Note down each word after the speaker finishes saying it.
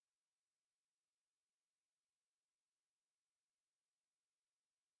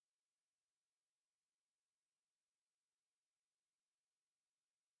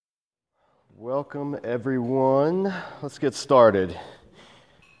Welcome, everyone. Let's get started.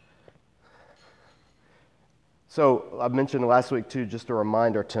 So, I mentioned last week, too, just a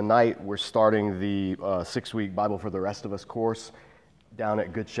reminder, tonight we're starting the 6-week Bible for the Rest of Us course down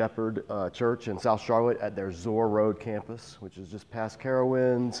at Good Shepherd Church in South Charlotte at their Zoar Road campus, which is just past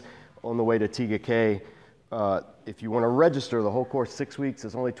Carowinds on the way to TGK. If you want to register, the whole course, 6 weeks,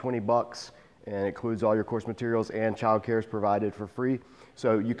 is only $20, and it includes all your course materials, and childcare is provided for free.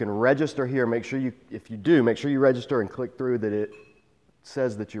 So you can register here. Make sure you, if you do, make sure you register and click through that it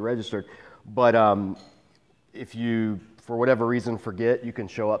says that you registered. But if you, for whatever reason, forget, you can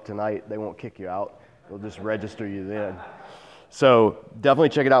show up tonight. They won't kick you out. They'll just register you then. So definitely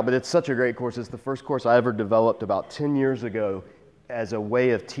check it out. But it's such a great course. It's the first course I ever developed about 10 years ago as a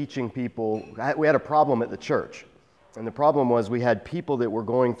way of teaching people. We had a problem at the church. And the problem was we had people that were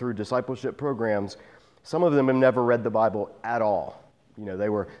going through discipleship programs. Some of them have never read the Bible at all. You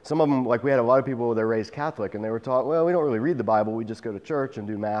know, some of them, like we had a lot of people, they're raised Catholic, and they were taught, well, we don't really read the Bible, we just go to church and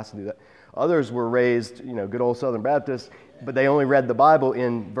do Mass and do that. Others were raised, good old Southern Baptists, but they only read the Bible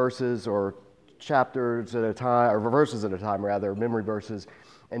in verses or chapters at a time, or verses at a time rather, memory verses,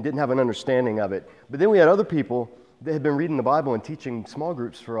 and didn't have an understanding of it. But then we had other people that had been reading the Bible and teaching small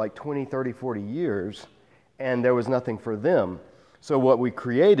groups for like 20, 30, 40 years, and there was nothing for them. So what we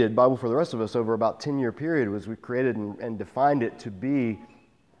created, Bible for the Rest of Us, over about a 10-year period, was we created and defined it to be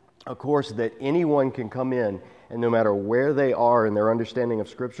a course that anyone can come in, and no matter where they are in their understanding of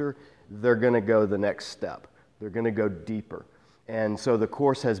Scripture, they're going to go the next step. They're going to go deeper. And so the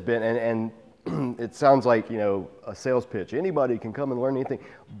course has been, and it sounds like, a sales pitch. Anybody can come and learn anything.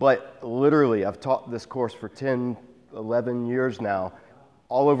 But literally, I've taught this course for 10, 11 years now,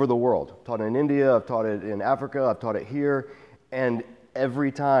 all over the world. I've taught it in India, I've taught it in Africa, I've taught it here. And every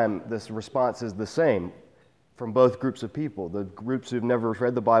time this response is the same from both groups of people. The groups who've never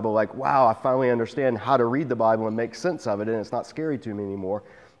read the Bible, like, wow, I finally understand how to read the Bible and make sense of it, and it's not scary to me anymore.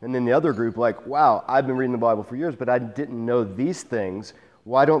 And then the other group, like, wow, I've been reading the Bible for years, but I didn't know these things.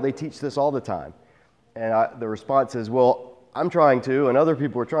 Why don't they teach this all the time? And the response is, well, I'm trying to, and other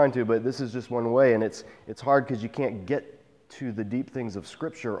people are trying to, but this is just one way, and it's hard because you can't get to the deep things of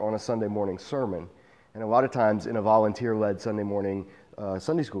Scripture on a Sunday morning sermon. And a lot of times in a volunteer-led Sunday morning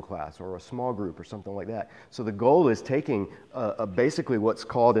Sunday school class or a small group or something like that. So the goal is taking basically what's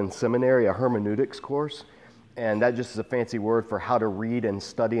called in seminary a hermeneutics course, and that just is a fancy word for how to read and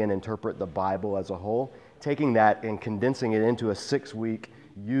study and interpret the Bible as a whole, taking that and condensing it into a 6-week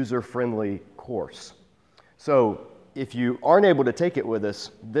user-friendly course. So if you aren't able to take it with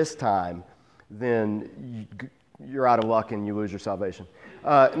us this time, then you're out of luck and you lose your salvation.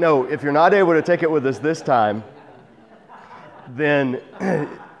 No, if you're not able to take it with us this time, then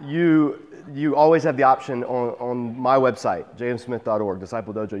you always have the option on my website, jmsmith.org,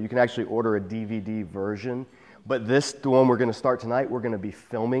 Disciple Dojo. You can actually order a DVD version, but the one we're going to start tonight, we're going to be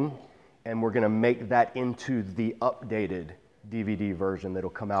filming, and we're going to make that into the updated DVD version that'll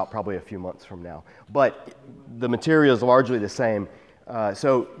come out probably a few months from now. But the material is largely the same,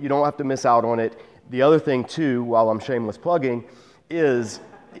 so you don't have to miss out on it. The other thing, too, while I'm shameless plugging, is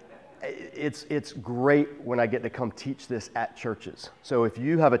it's great when I get to come teach this at churches. So if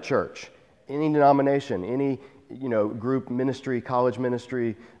you have a church, any denomination, any group ministry, college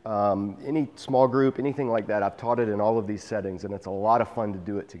ministry, any small group, anything like that, I've taught it in all of these settings, and it's a lot of fun to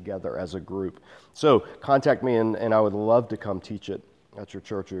do it together as a group. So contact me, and I would love to come teach it at your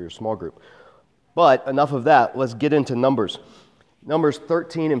church or your small group. But enough of that. Let's get into Numbers. Numbers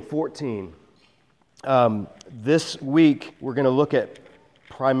 13 and 14. This week, we're going to look at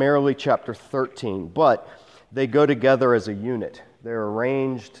primarily chapter 13, but they go together as a unit. They're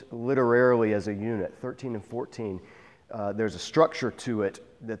arranged literarily as a unit, 13 and 14. There's a structure to it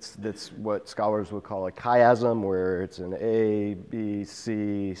that's what scholars would call a chiasm, where it's an A, B,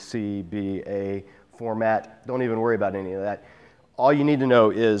 C, C, B, A format. Don't even worry about any of that. All you need to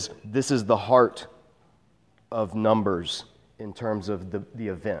know is this is the heart of Numbers in terms of the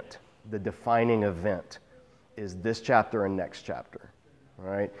event. The defining event is this chapter and next chapter. All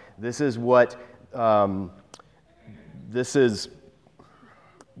right? This is what this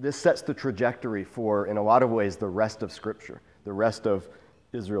sets the trajectory for, in a lot of ways, the rest of Scripture, the rest of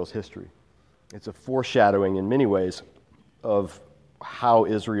Israel's history. It's a foreshadowing in many ways of how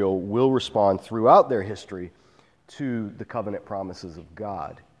Israel will respond throughout their history to the covenant promises of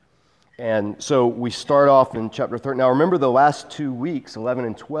God. And so we start off in chapter 13. Now remember the last 2 weeks, 11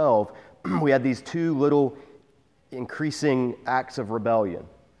 and 12, we had these two little increasing acts of rebellion.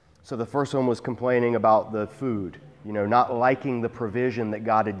 So the first one was complaining about the food, not liking the provision that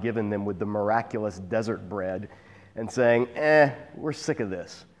God had given them with the miraculous desert bread and saying, we're sick of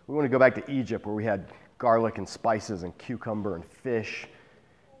this. We want to go back to Egypt where we had garlic and spices and cucumber and fish.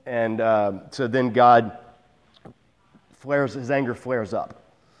 And so then God his anger flares up,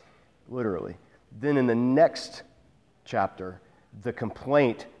 literally. Then in the next chapter, the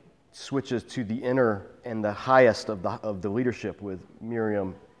complaint switches to the inner and the highest of the leadership with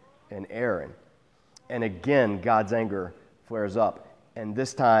Miriam and Aaron. And again, God's anger flares up. And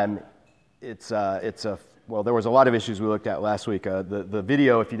this time, well, there was a lot of issues we looked at last week. The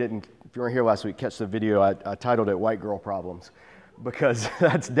video, if you weren't here last week, catch the video. I titled it "White Girl Problems," because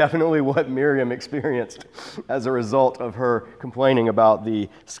that's definitely what Miriam experienced as a result of her complaining about the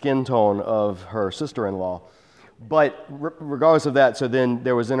skin tone of her sister-in-law. But regardless of that, so then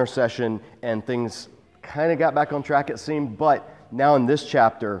there was intercession and things kind of got back on track, it seemed. But now in this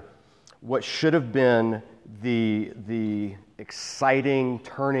chapter, what should have been the exciting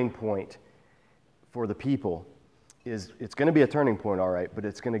turning point for the people it's going to be a turning point, all right, but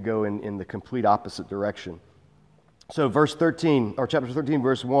it's going to go in the complete opposite direction. So chapter 13,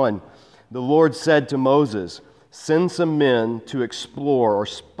 verse 1, the Lord said to Moses, send some men to explore or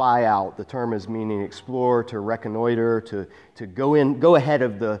spy out. The term is meaning explore, to reconnoiter, to go ahead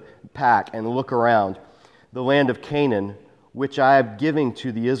of the pack and look around the land of Canaan, which I am giving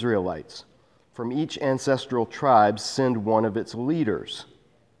to the Israelites. From each ancestral tribe send one of its leaders.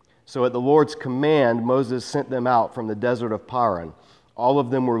 So at the Lord's command, Moses sent them out from the desert of Paran. All of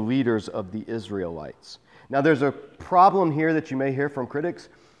them were leaders of the Israelites. Now there's a problem here that you may hear from critics,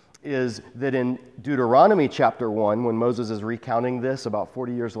 is that in Deuteronomy chapter 1, when Moses is recounting this about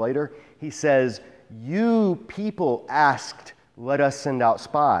 40 years later, he says, you people asked, let us send out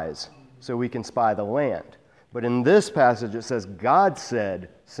spies so we can spy the land. But in this passage it says, God said,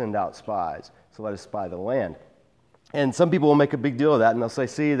 send out spies, so let us spy the land. And some people will make a big deal of that, and they'll say,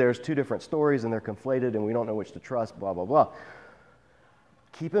 see, there's two different stories, and they're conflated, and we don't know which to trust, blah, blah, blah.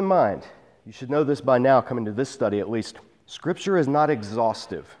 Keep in mind, you should know this by now, coming to this study at least, Scripture is not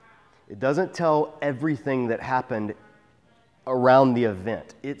exhaustive. It doesn't tell everything that happened around the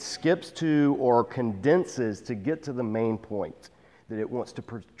event. It skips to or condenses to get to the main point that it wants to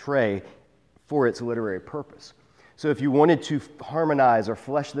portray for its literary purpose. So if you wanted to harmonize or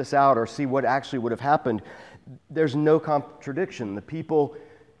flesh this out or see what actually would have happened, there's no contradiction. The people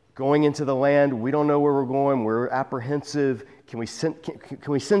going into the land, we don't know where we're going, we're apprehensive. Can we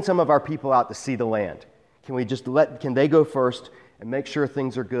send some of our people out to see the land? Can they go first and make sure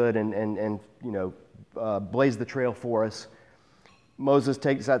things are good and blaze the trail for us? Moses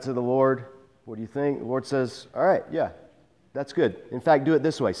takes that to the Lord. What do you think? The Lord says, all right, yeah, that's good. In fact, do it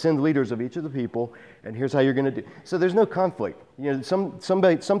this way. Send leaders of each of the people, and here's how you're going to do. So there's no conflict.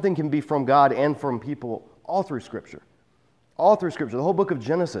 Something can be from God and from people all through Scripture. All through Scripture. The whole book of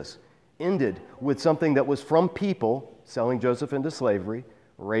Genesis ended with something that was from people selling Joseph into slavery,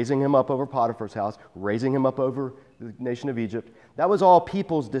 raising him up over Potiphar's house, raising him up over the nation of Egypt. That was all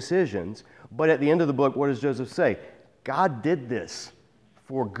people's decisions. But at the end of the book, what does Joseph say? God did this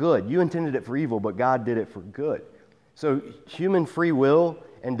for good. You intended it for evil, but God did it for good. So human free will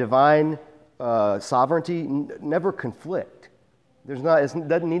and divine sovereignty never conflict. It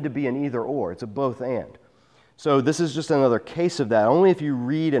doesn't need to be an either or. It's a both and. So this is just another case of that. Only if you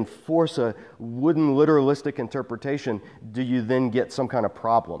read and force a wooden literalistic interpretation do you then get some kind of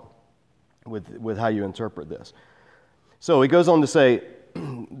problem with how you interpret this. So he goes on to say,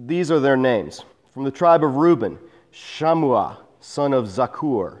 these are their names. From the tribe of Reuben, Shammua, son of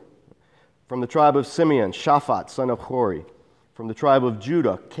Zakur. From the tribe of Simeon, Shaphat, son of Hori. From the tribe of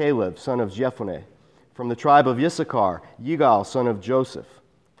Judah, Caleb, son of Jephunneh. From the tribe of Issachar, Yigal, son of Joseph.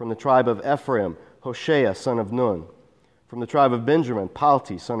 From the tribe of Ephraim, Hoshea, son of Nun. From the tribe of Benjamin,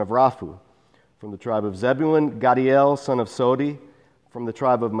 Palti, son of Raphu. From the tribe of Zebulun, Gadiel, son of Sodi. From the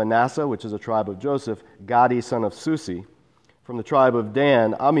tribe of Manasseh, which is a tribe of Joseph, Gadi, son of Susi. From the tribe of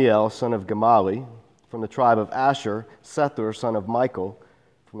Dan, Amiel, son of Gamali. From the tribe of Asher, Sethur, son of Michael.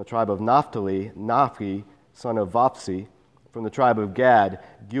 From the tribe of Naphtali, Naphi, son of Vapsi. From the tribe of Gad,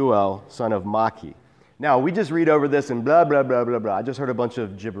 Guel, son of Maki. Now, we just read over this and blah, blah, blah, blah, blah. I just heard a bunch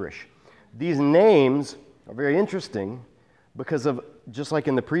of gibberish. These names are very interesting because of, just like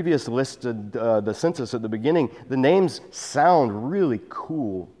in the previous list, the census at the beginning, the names sound really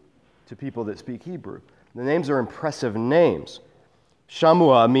cool to people that speak Hebrew. The names are impressive names.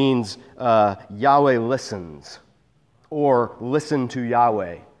 Shammua means Yahweh listens, or listen to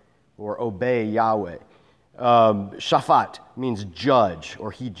Yahweh, or obey Yahweh. Shaphat means judge,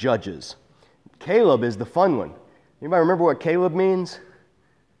 or he judges. Caleb is the fun one. Anybody remember what Caleb means?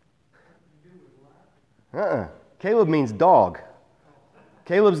 Caleb means dog.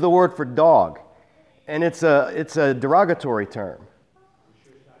 Caleb's the word for dog. And it's a derogatory term.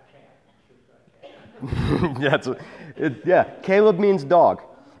 Caleb means dog.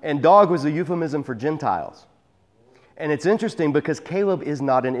 And dog was a euphemism for Gentiles. And it's interesting because Caleb is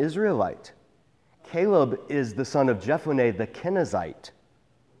not an Israelite. Caleb is the son of Jephunneh the Kenizzite.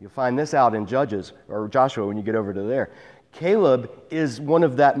 You'll find this out in Judges, or Joshua when you get over to there. Caleb is one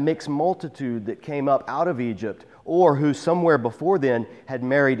of that mixed multitude that came up out of Egypt, or who somewhere before then had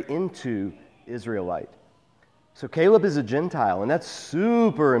married into Israelite. So Caleb is a Gentile, and that's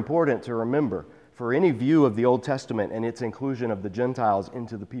super important to remember for any view of the Old Testament and its inclusion of the Gentiles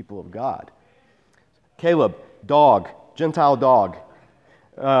into the people of God. Caleb, dog, Gentile dog.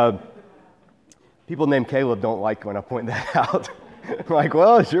 People named Caleb don't like when I point that out. Like,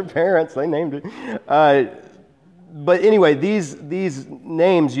 well, it's your parents, they named it. But anyway, these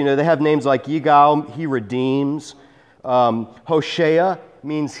names, they have names like Yigal, he redeems. Hoshea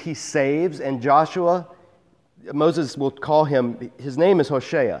means he saves. And Joshua, Moses will call him, his name is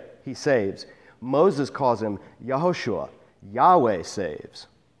Hoshea, he saves. Moses calls him Yahoshua, Yahweh saves,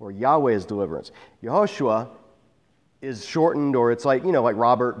 or Yahweh is deliverance. Yahoshua is shortened, or it's like, like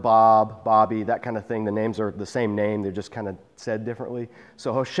Robert, Bob, Bobby, that kind of thing. The names are the same name, they're just kind of said differently.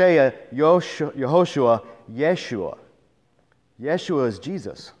 So Hoshea, Yehoshua, Yeshua. Yeshua is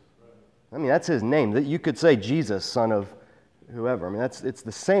Jesus. I mean, that's his name. You could say Jesus, son of whoever. I mean, it's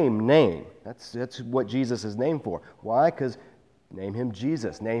the same name. That's what Jesus is named for. Why? Because name him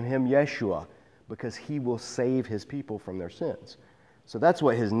Jesus, name him Yeshua, because he will save his people from their sins. So that's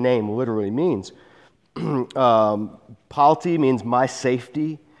what his name literally means. Palti means my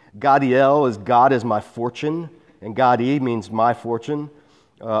safety. Gadiel is God is my fortune, and Gadi means my fortune.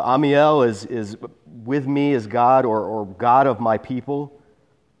 Amiel is with me is God, or God of my people.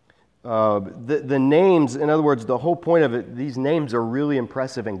 The names, in other words, the whole point of it, these names are really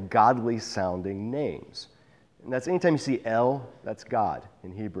impressive and godly sounding names. And that's anytime you see El, that's God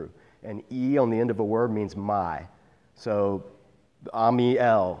in Hebrew. And E on the end of a word means my. So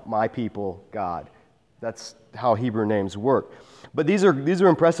Amiel, my people, God. That's how Hebrew names work. But these are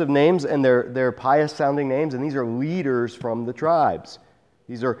impressive names, and they're pious-sounding names, and these are leaders from the tribes.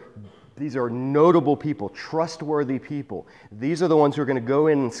 These are notable people, trustworthy people. These are the ones who are going to go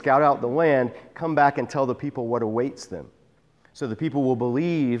in and scout out the land, come back and tell the people what awaits them. So the people will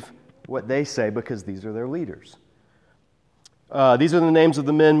believe what they say because these are their leaders. These are the names of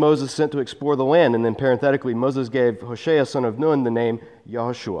the men Moses sent to explore the land. And then parenthetically, Moses gave Hoshea, son of Nun, the name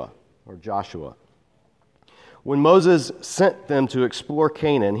Yahushua, or Joshua. When Moses sent them to explore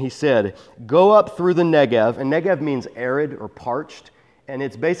Canaan, he said, "Go up through the Negev," and Negev means arid or parched, and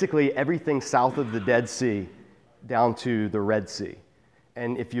it's basically everything south of the Dead Sea down to the Red Sea.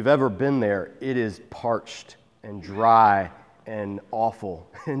 And if you've ever been there, it is parched and dry and awful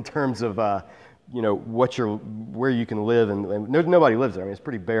in terms of where you can live, and nobody lives there. I mean, it's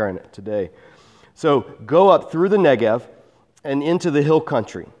pretty barren today. So go up through the Negev and into the hill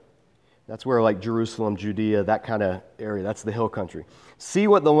country. That's where, like Jerusalem, Judea, that kind of area, that's the hill country. See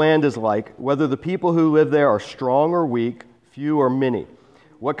what the land is like, whether the people who live there are strong or weak, few or many.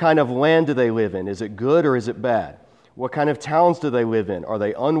 What kind of land do they live in? Is it good or is it bad? What kind of towns do they live in? Are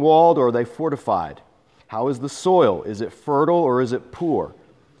they unwalled or are they fortified? How is the soil? Is it fertile or is it poor?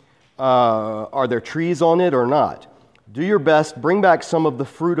 Are there trees on it or not? Do your best, bring back some of the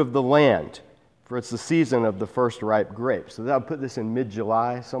fruit of the land, for it's the season of the first ripe grapes. So I'll put this in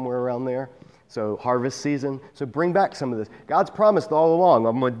mid-July, somewhere around there. So harvest season. So bring back some of this. God's promised all along,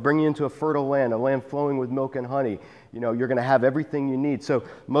 I'm going to bring you into a fertile land, a land flowing with milk and honey. You're going to have everything you need. So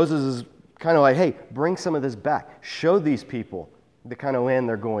Moses is kind of like, hey, bring some of this back. Show these people the kind of land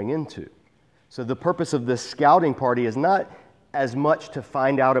they're going into. So the purpose of this scouting party is not as much to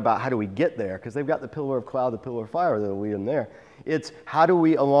find out about how do we get there, because they've got the pillar of cloud, the pillar of fire that'll lead them there. It's how do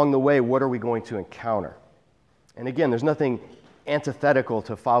we, along the way, what are we going to encounter? And again, there's nothing antithetical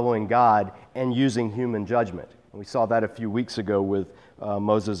to following God and using human judgment. And we saw that a few weeks ago with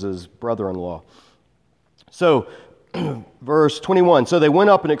Moses' brother-in-law. So, verse 21, so they went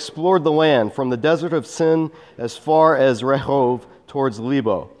up and explored the land from the desert of Sin as far as Rehov towards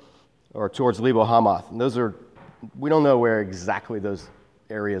Lebo, or towards Lebo Hamath. And we don't know where exactly those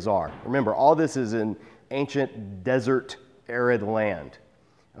areas are. Remember, all this is in ancient desert arid land.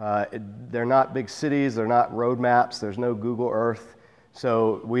 They're not big cities, they're not road maps, there's no Google Earth,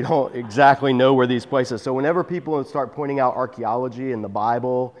 so we don't exactly know where these places. So whenever people start pointing out archaeology in the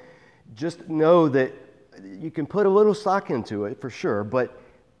Bible, just know that you can put a little stock into it for sure, but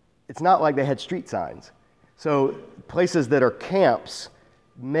it's not like they had street signs. So places that are camps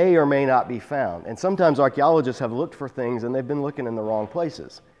may or may not be found. And sometimes archaeologists have looked for things and they've been looking in the wrong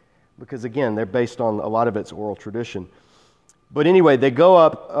places because, again, they're based on a lot of it's oral tradition. But anyway, they go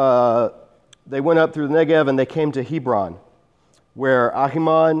up they went up through the Negev and they came to Hebron, where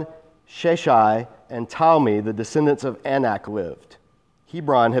Ahiman, Sheshai, and Talmi, the descendants of Anak, lived.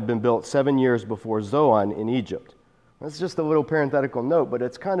 Hebron had been built 7 years before Zoan in Egypt. That's just a little parenthetical note, but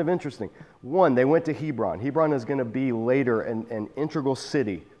it's kind of interesting. One, they went to Hebron. Hebron is going to be later an integral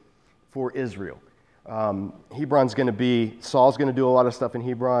city for Israel. Saul's going to do a lot of stuff in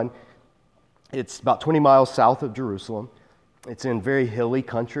Hebron. It's about 20 miles south of Jerusalem. It's in very hilly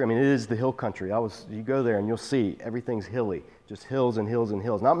country. I mean, it is the hill country. You go there and you'll see everything's hilly, just hills and hills and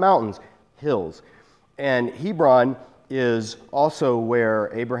hills. Not mountains, hills. And Hebron is also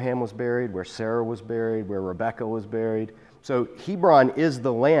where Abraham was buried, where Sarah was buried, where Rebekah was buried. So Hebron is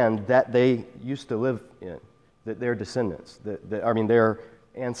the land that they used to live in, that their descendants, their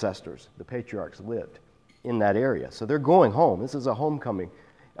ancestors, the patriarchs, lived in that area. So they're going home. This is a homecoming.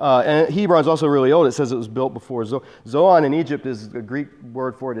 And Hebron's also really old. It says it was built before Zoan in Egypt is a Greek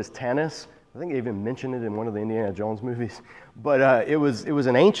word for it is Tanis. I think they even mentioned it in one of the Indiana Jones movies. But it was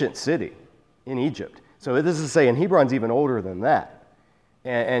an ancient city in Egypt. So this is saying Hebron's even older than that.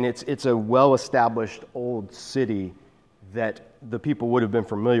 And it's a well-established old city that the people would have been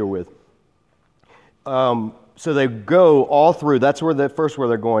familiar with. So they go all through. That's where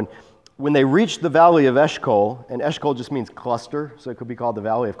they're going. When they reach the valley of Eshcol, and Eshcol just means cluster, so it could be called the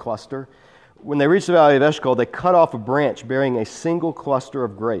valley of cluster. When they reach the valley of Eshcol, they cut off a branch bearing a single cluster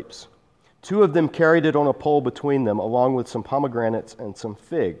of grapes. 2 of them carried it on a pole between them, along with some pomegranates and some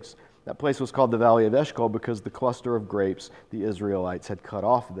figs. That place was called the Valley of Eshcol because the cluster of grapes the Israelites had cut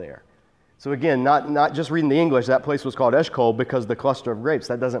off there. So again, not just reading the English, that place was called Eshcol because the cluster of grapes.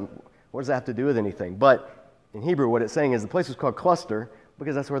 What does that have to do with anything? But in Hebrew, what it's saying is the place was called cluster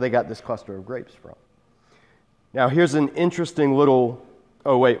because that's where they got this cluster of grapes from. Now, here's an interesting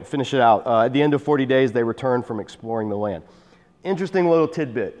finish it out. At the end of 40 days, they returned from exploring the land. Interesting little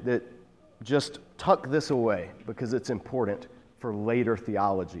tidbit that just tuck this away because it's important for later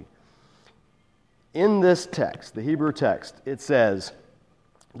theology. In this text, the Hebrew text, it says,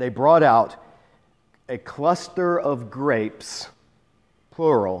 they brought out a cluster of grapes,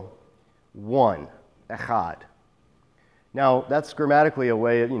 plural, 1, echad. Now, that's grammatically a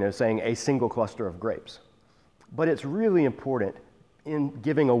way of saying a single cluster of grapes. But it's really important in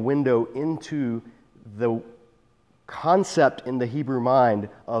giving a window into the concept in the Hebrew mind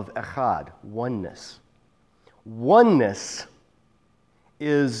of echad, oneness. Oneness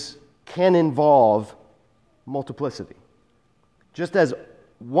can involve multiplicity. Just as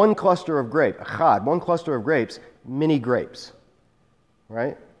one cluster of one cluster of grapes, many grapes,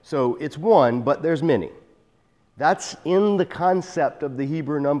 right? So it's one, but there's many. That's in the concept of the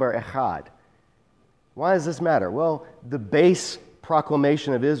Hebrew number echad. Why does this matter? Well, the base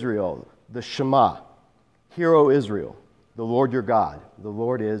proclamation of Israel, the Shema, Hear, O Israel, the Lord your God, the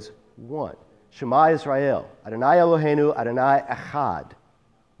Lord is one. Shema Israel, Adonai Eloheinu, Adonai echad,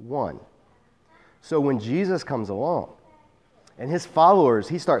 one. So when Jesus comes along and his followers,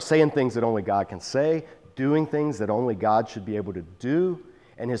 he starts saying things that only God can say, doing things that only God should be able to do,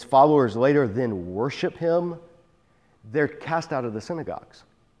 and his followers later then worship him, they're cast out of the synagogues.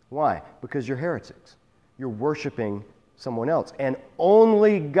 Why? Because you're heretics. You're worshiping someone else. And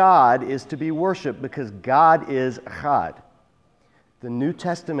only God is to be worshiped because God is echad. The New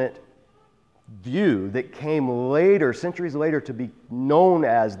Testament view that came later, centuries later, to be known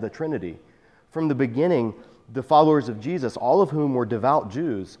as the Trinity. From the beginning, the followers of Jesus, all of whom were devout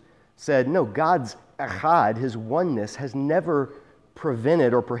Jews, said, no, God's echad, his oneness, has never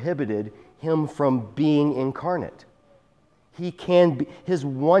prevented or prohibited him from being incarnate. His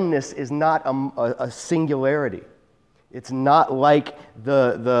oneness is not a singularity. It's not like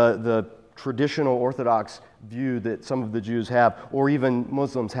the traditional Orthodox view that some of the Jews have, or even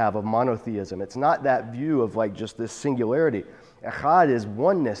Muslims have, of monotheism. It's not that view of like just this singularity. Echad is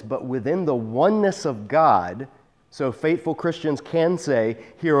oneness, but within the oneness of God, so faithful Christians can say,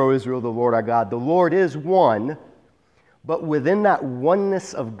 Hear, O Israel, the Lord our God. The Lord is one, but within that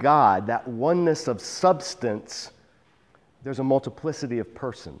oneness of God, that oneness of substance, there's a multiplicity of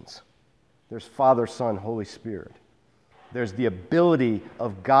persons. There's Father, Son, Holy Spirit. There's the ability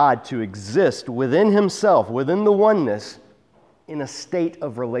of God to exist within himself, within the oneness, in a state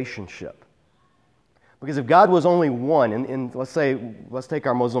of relationship. Because if God was only one, and let's take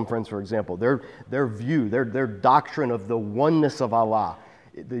our Muslim friends for example, their view, their doctrine of the oneness of Allah,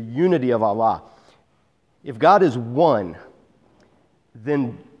 the unity of Allah. If God is one,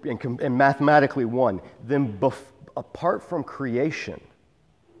 then and mathematically one, then apart from creation,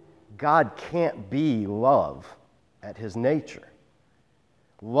 God can't be love at his nature.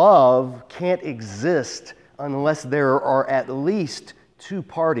 Love can't exist unless there are at least two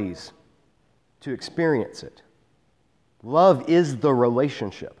parties to experience it. Love is the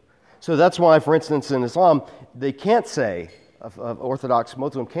relationship. So that's why, for instance, in Islam, they can't say, of Orthodox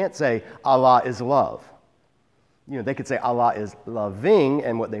Muslim can't say Allah is love. They could say Allah is loving,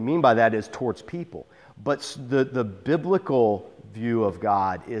 and what they mean by that is towards people. But the biblical view of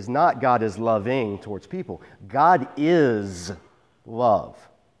God is not God is loving towards people. God is love.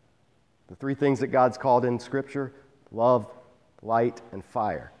 The three things that God's called in Scripture: love, light, and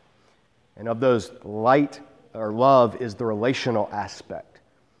fire. And of those, light or love is the relational aspect.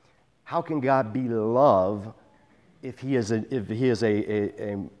 How can God be love if he is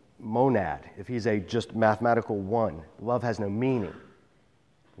a monad, if he's a just mathematical one? Love has no meaning.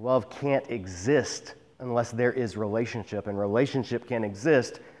 Love can't exist unless there is relationship, and relationship can't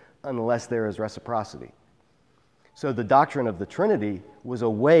exist unless there is reciprocity. So the doctrine of the Trinity was a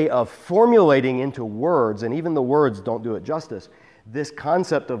way of formulating into words, and even the words don't do it justice, this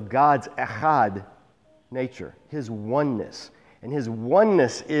concept of God's echad nature, his oneness. And his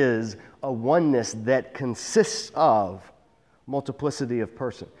oneness is a oneness that consists of multiplicity of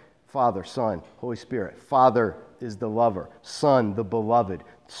person. Father, Son, Holy Spirit. Father is the lover. Son, the beloved.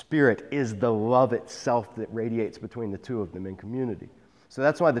 Spirit is the love itself that radiates between the two of them in community. So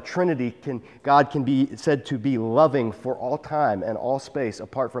that's why the Trinity God can be said to be loving for all time and all space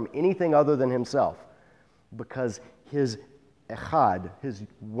apart from anything other than himself, because his echad, his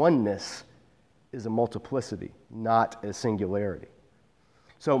oneness, is a multiplicity, not a singularity.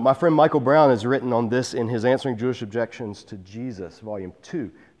 So my friend Michael Brown has written on this in his Answering Jewish Objections to Jesus, Volume 2.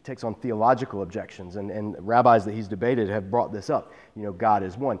 He takes on theological objections, and rabbis that he's debated have brought this up. God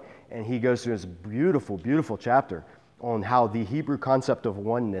is one. And he goes through this beautiful, beautiful chapter on how the Hebrew concept of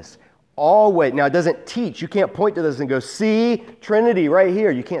oneness always, now it doesn't teach, you can't point to this and go, see, Trinity right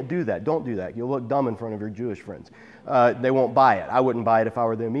here. You can't do that. Don't do that. You'll look dumb in front of your Jewish friends. They won't buy it. I wouldn't buy it if I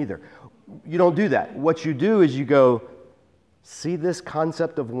were them either. You don't do that. What you do is you go, see this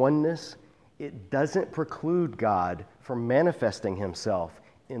concept of oneness? It doesn't preclude God from manifesting himself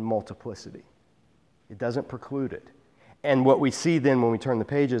in multiplicity. It doesn't preclude it. And what we see then when we turn the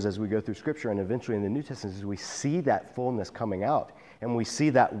pages as we go through Scripture and eventually in the New Testament is we see that fullness coming out, and we see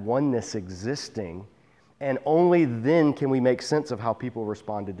that oneness existing, and only then can we make sense of how people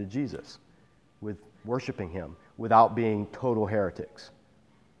responded to Jesus with worshiping him without being total heretics.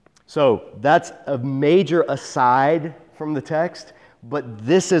 So that's a major aside from the text, but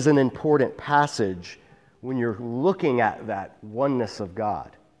this is an important passage when you're looking at that oneness of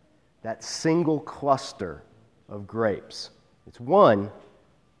God, that single cluster of grapes. It's one,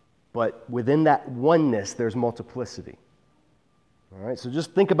 but within that oneness, there's multiplicity. All right, so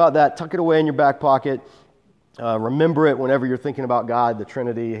just think about that. Tuck it away in your back pocket. Remember it whenever you're thinking about God, the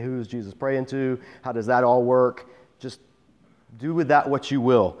Trinity. Who is Jesus praying to? How does that all work? Just do with that what you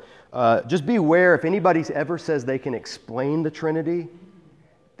will. Just be aware if anybody ever says they can explain the Trinity,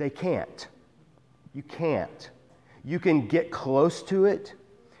 they can't. You can't. You can get close to it.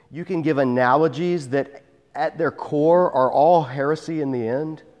 You can give analogies that at their core are all heresy in the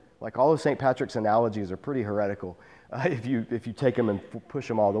end. Like all of St. Patrick's analogies are pretty heretical if you take them and push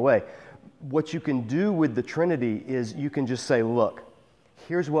them all the way. What you can do with the Trinity is you can just say, look,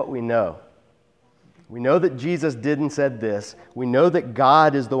 here's what we know. We know that Jesus did and said this. We know that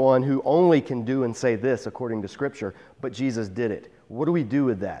God is the one who only can do and say this according to Scripture, but Jesus did it. What do we do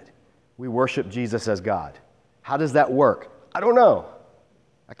with that? We worship Jesus as God. How does that work? I don't know.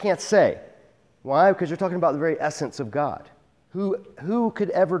 I can't say. Why? Because you're talking about the very essence of God. Who could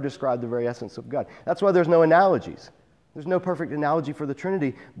ever describe the very essence of God? That's why there's no analogies. There's no perfect analogy for the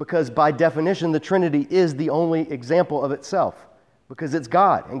Trinity, because by definition, the Trinity is the only example of itself, because it's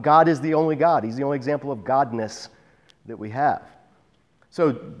God, and God is the only God. He's the only example of godness that we have.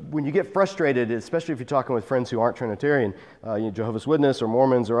 So when you get frustrated, especially if you're talking with friends who aren't Trinitarian, Jehovah's Witness or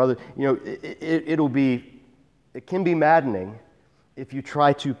Mormons or other, it can be maddening if you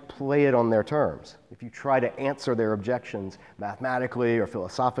try to play it on their terms, if you try to answer their objections mathematically or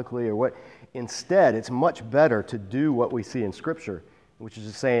philosophically or what. Instead, it's much better to do what we see in Scripture, which is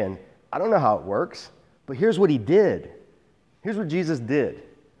just saying, I don't know how it works, but here's what he did. Here's what Jesus did.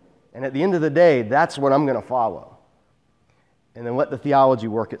 And at the end of the day, that's what I'm going to follow. And then let the theology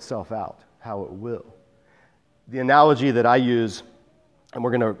work itself out, how it will. The analogy that I use, and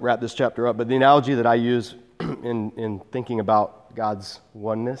we're going to wrap this chapter up, but the analogy that I use in thinking about God's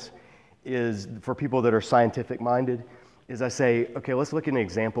oneness is, for people that are scientific-minded, is I say, okay, let's look at an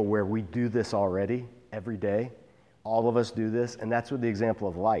example where we do this already every day. All of us do this, and that's with the example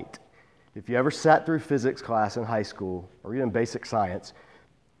of light. If you ever sat through physics class in high school or even basic science,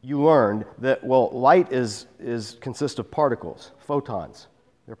 you learned that, light consists of particles, photons.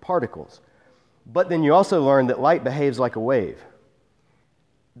 They're particles. But then you also learn that light behaves like a wave.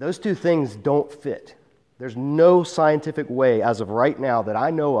 Those two things don't fit. There's no scientific way, as of right now, that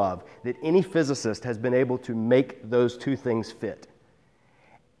I know of, that any physicist has been able to make those two things fit.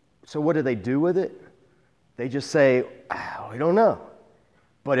 So what do they do with it? They just say, we don't know.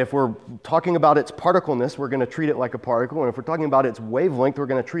 But if we're talking about its particleness, we're going to treat it like a particle. And if we're talking about its wavelength, we're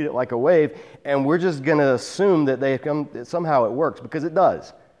going to treat it like a wave. And we're just going to assume that somehow it works, because it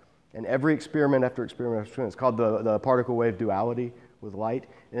does. And every experiment after experiment after experiment, it's called the particle-wave duality with light.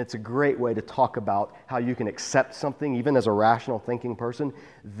 And it's a great way to talk about how you can accept something, even as a rational thinking person,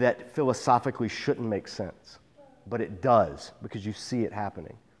 that philosophically shouldn't make sense. But it does, because you see it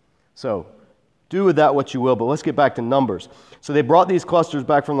happening. So do with that what you will, but let's get back to Numbers. So they brought these clusters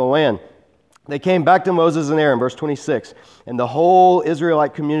back from the land. They came back to Moses and Aaron, verse 26, and the whole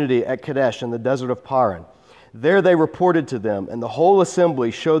Israelite community at Kadesh in the desert of Paran. There they reported to them, and the whole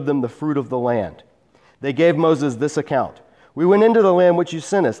assembly showed them the fruit of the land. They gave Moses this account. We went into the land which you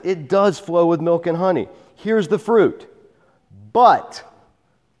sent us. It does flow with milk and honey. Here's the fruit. But,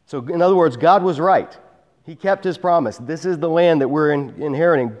 so in other words, God was right. He kept his promise. This is the land that we're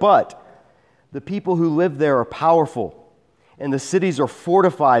inheriting. But the people who live there are powerful, and the cities are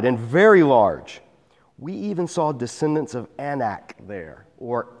fortified and very large. We even saw descendants of Anak there,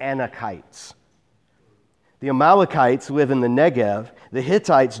 or Anakites. The Amalekites live in the Negev. The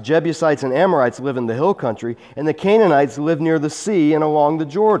Hittites, Jebusites, and Amorites live in the hill country. And the Canaanites live near the sea and along the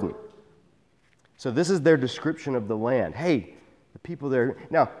Jordan. So this is their description of the land. Hey, the people there.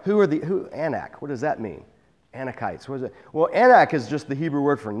 Now, who Anak? What does that mean? Anakites. What is it? Well, Anak is just the Hebrew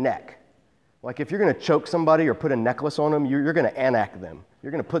word for neck. Like if you're going to choke somebody or put a necklace on them, you're going to Anak them.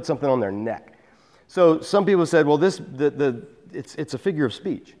 You're going to put something on their neck. So some people said, well, it's a figure of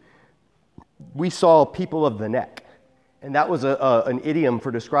speech. We saw people of the neck. And that was an idiom for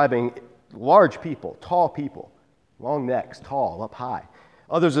describing large people, tall people, long necks, tall, up high.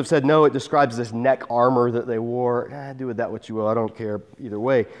 Others have said, no, it describes this neck armor that they wore. Do with that what you will. I don't care either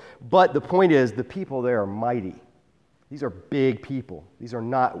way. But the point is, the people there are mighty. These are big people. These are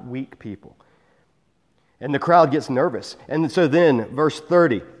not weak people. And the crowd gets nervous. And so then, verse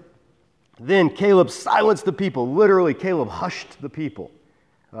 30, then Caleb silenced the people. Literally, Caleb hushed the people.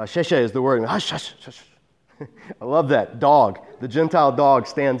 Sheshe is the word. Hush, hush, hush. I love that. Dog. The Gentile dog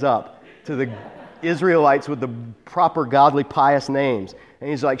stands up to the Israelites with the proper godly pious names. And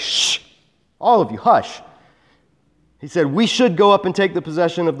he's like, shh, all of you, hush. He said, we should go up and take the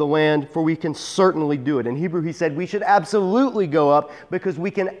possession of the land, for we can certainly do it. In Hebrew, he said, we should absolutely go up because we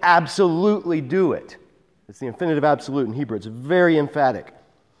can absolutely do it. It's the infinitive absolute in Hebrew. It's very emphatic.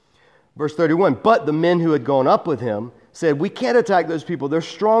 Verse 31, but the men who had gone up with him said, we can't attack those people. They're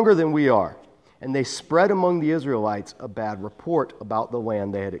stronger than we are. And they spread among the Israelites a bad report about the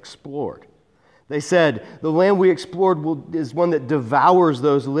land they had explored. They said, the land we explored is one that devours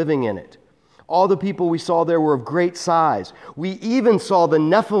those living in it. All the people we saw there were of great size. We even saw the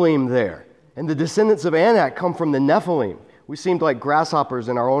Nephilim there. And the descendants of Anak come from the Nephilim. We seemed like grasshoppers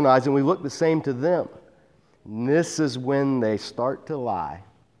in our own eyes, and we looked the same to them. And this is when they start to lie.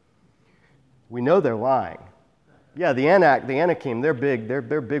 We know they're lying. Yeah, the Anakim, they're big. They're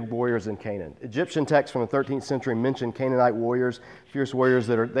big warriors in Canaan. Egyptian texts from the 13th century mention Canaanite warriors, fierce warriors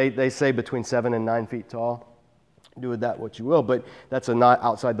that are, they say, between 7 and 9 feet tall. Do with that what you will, but that's not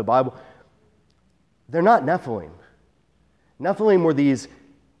outside the Bible. They're not Nephilim. Nephilim were these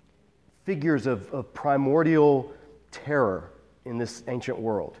figures of primordial terror in this ancient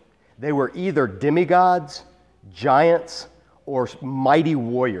world. They were either demigods, giants, or mighty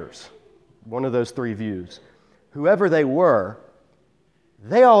warriors. One of those three views. Whoever they were,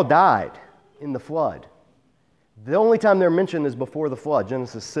 they all died in the flood. The only time they're mentioned is before the flood,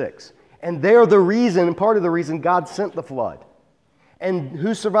 Genesis 6. And they're the reason, part of the reason God sent the flood. And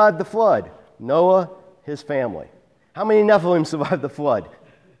who survived the flood? Noah, his family. How many Nephilim survived the flood?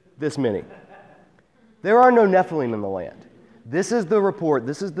 This many. There are no Nephilim in the land. This is the report,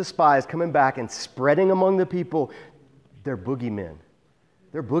 this is the spies coming back and spreading among the people. They're boogeymen.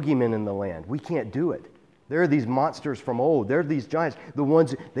 They're boogeymen in the land. We can't do it. There are these monsters from old. There are these giants. The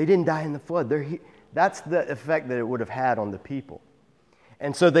ones, they didn't die in the flood. That's the effect that it would have had on the people.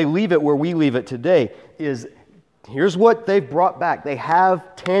 And so they leave it where we leave it today, is here's what they've brought back. They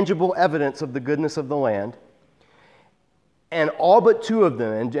have tangible evidence of the goodness of the land. And all but two of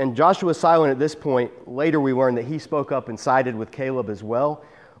them, and Joshua's silent at this point. Later we learn that he spoke up and sided with Caleb as well.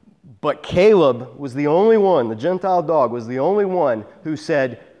 But Caleb was the only one, the Gentile dog was the only one who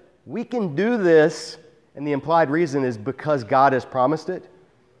said, we can do this. And the implied reason is because God has promised it.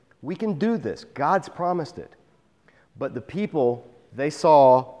 We can do this. God's promised it. But the people, they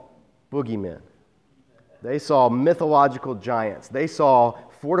saw boogeymen. They saw mythological giants. They saw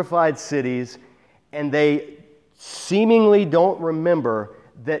fortified cities, and they seemingly don't remember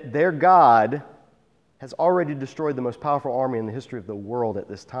that their God has already destroyed the most powerful army in the history of the world at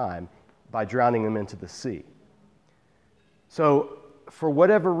this time by drowning them into the sea. So, for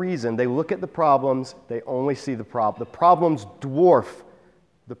whatever reason, they look at the problems, they only see the problem. The problems dwarf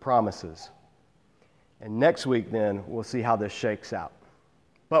the promises. And next week, then, we'll see how this shakes out.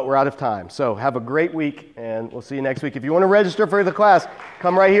 But we're out of time. So have a great week, and we'll see you next week. If you want to register for the class,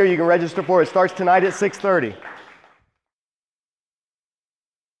 come right here. You can register for it. It starts tonight at 6:30.